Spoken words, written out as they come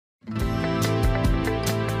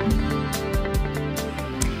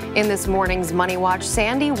In this morning's Money Watch,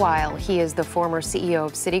 Sandy Weill. He is the former CEO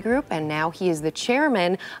of Citigroup, and now he is the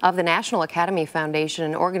chairman of the National Academy Foundation,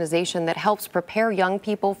 an organization that helps prepare young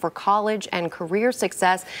people for college and career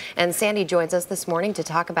success. And Sandy joins us this morning to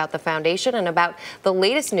talk about the foundation and about the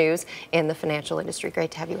latest news in the financial industry.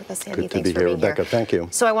 Great to have you with us, Sandy. Good to be here, Rebecca. Thank you.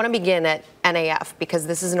 So I want to begin at NAF because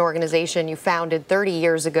this is an organization you founded 30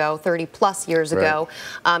 years ago, 30 plus years ago.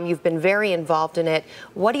 You've been very involved in it.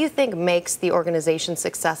 What do you think makes the organization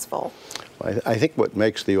successful? I think what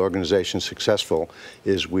makes the organization successful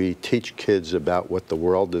is we teach kids about what the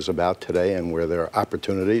world is about today and where there are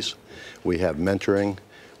opportunities. We have mentoring.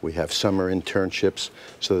 We have summer internships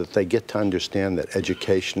so that they get to understand that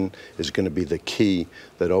education is going to be the key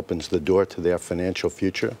that opens the door to their financial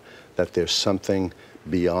future, that there's something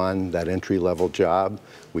beyond that entry-level job.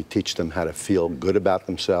 We teach them how to feel good about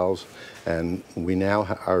themselves, and we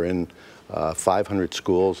now are in 500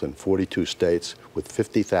 schools in 42 states with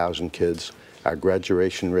 50,000 kids. Our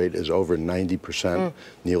graduation rate is over 90%,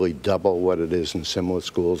 nearly double what it is in similar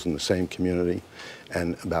schools in the same community.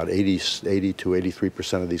 And about 80 to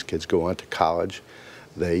 83% of these kids go on to college.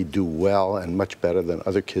 They do well and much better than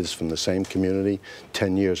other kids from the same community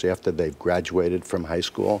 10 years after they've graduated from high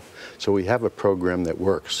school. So we have a program that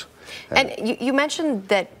works. And you mentioned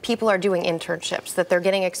that people are doing internships, that they're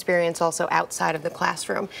getting experience also outside of the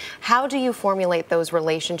classroom. How do you formulate those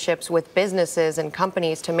relationships with businesses and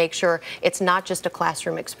companies to make sure it's not just a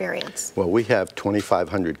classroom experience? Well, we have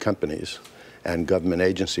 2,500 companies and government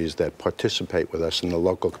agencies that participate with us in the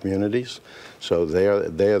local communities. So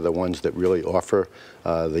they're the ones that really offer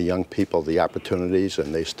the young people the opportunities,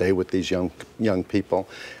 and they stay with these young people.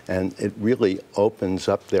 And it really opens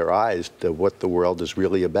up their eyes to what the world is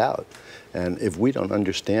really about. And if we don't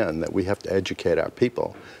understand that we have to educate our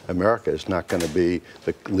people, America is not going to be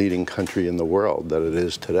the leading country in the world that it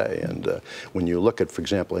is today. And when you look at, for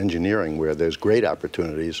example, engineering, where there's great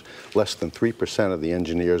opportunities, less than 3% of the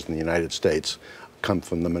engineers in the United States come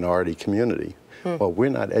from the minority community. Well, we're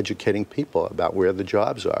not educating people about where the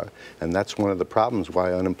jobs are, and that's one of the problems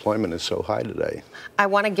why unemployment is so high today. I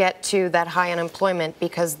want to get to that high unemployment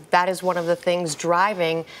because that is one of the things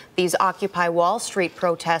driving these Occupy Wall Street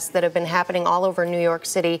protests that have been happening all over New York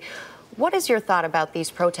City. What is your thought about these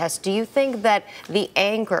protests? Do you think that the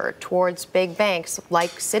anger towards big banks like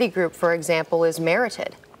Citigroup, for example, is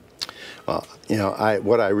merited? Well, you know,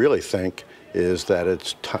 what I really think is that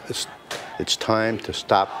it's time to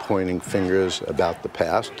stop pointing fingers about the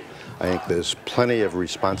past. I think there's plenty of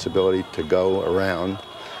responsibility to go around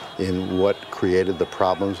in what created the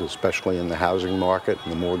problems, especially in the housing market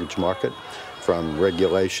and the mortgage market, from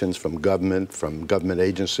regulations, from government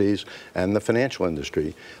agencies, and the financial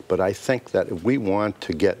industry. But I think that if we want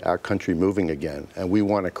to get our country moving again, and we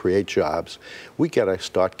want to create jobs, we got to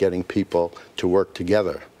start getting people to work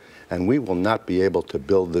together. And we will not be able to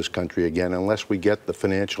build this country again unless we get the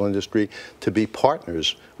financial industry to be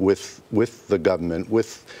partners with the government,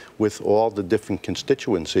 with all the different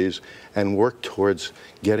constituencies, and work towards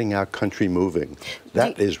getting our country moving.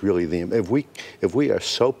 That is really if we are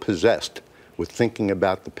so possessed with thinking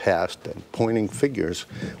about the past and pointing figures,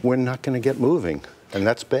 we're not going to get moving, and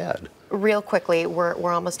that's bad. Real quickly,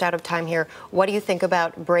 we're almost out of time here. What do you think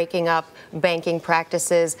about breaking up banking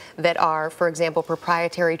practices that are, for example,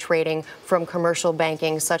 proprietary trading from commercial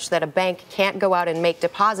banking, such that a bank can't go out and make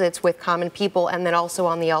deposits with common people and then also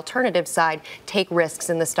on the alternative side take risks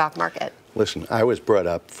in the stock market? Listen, I was brought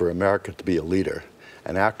up for America to be a leader,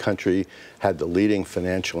 and our country had the leading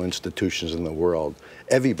financial institutions in the world.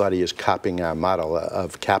 Everybody is copying our model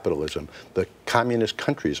of capitalism. The communist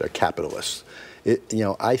countries are capitalists.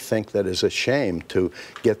 I think that is a shame to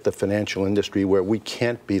get the financial industry where we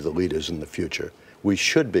can't be the leaders in the future. We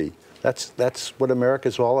should be. That's what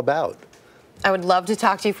America's all about. I would love to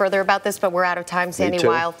talk to you further about this, but we're out of time. Sandy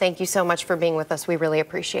Weill, thank you so much for being with us. We really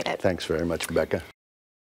appreciate it. Thanks very much, Rebecca.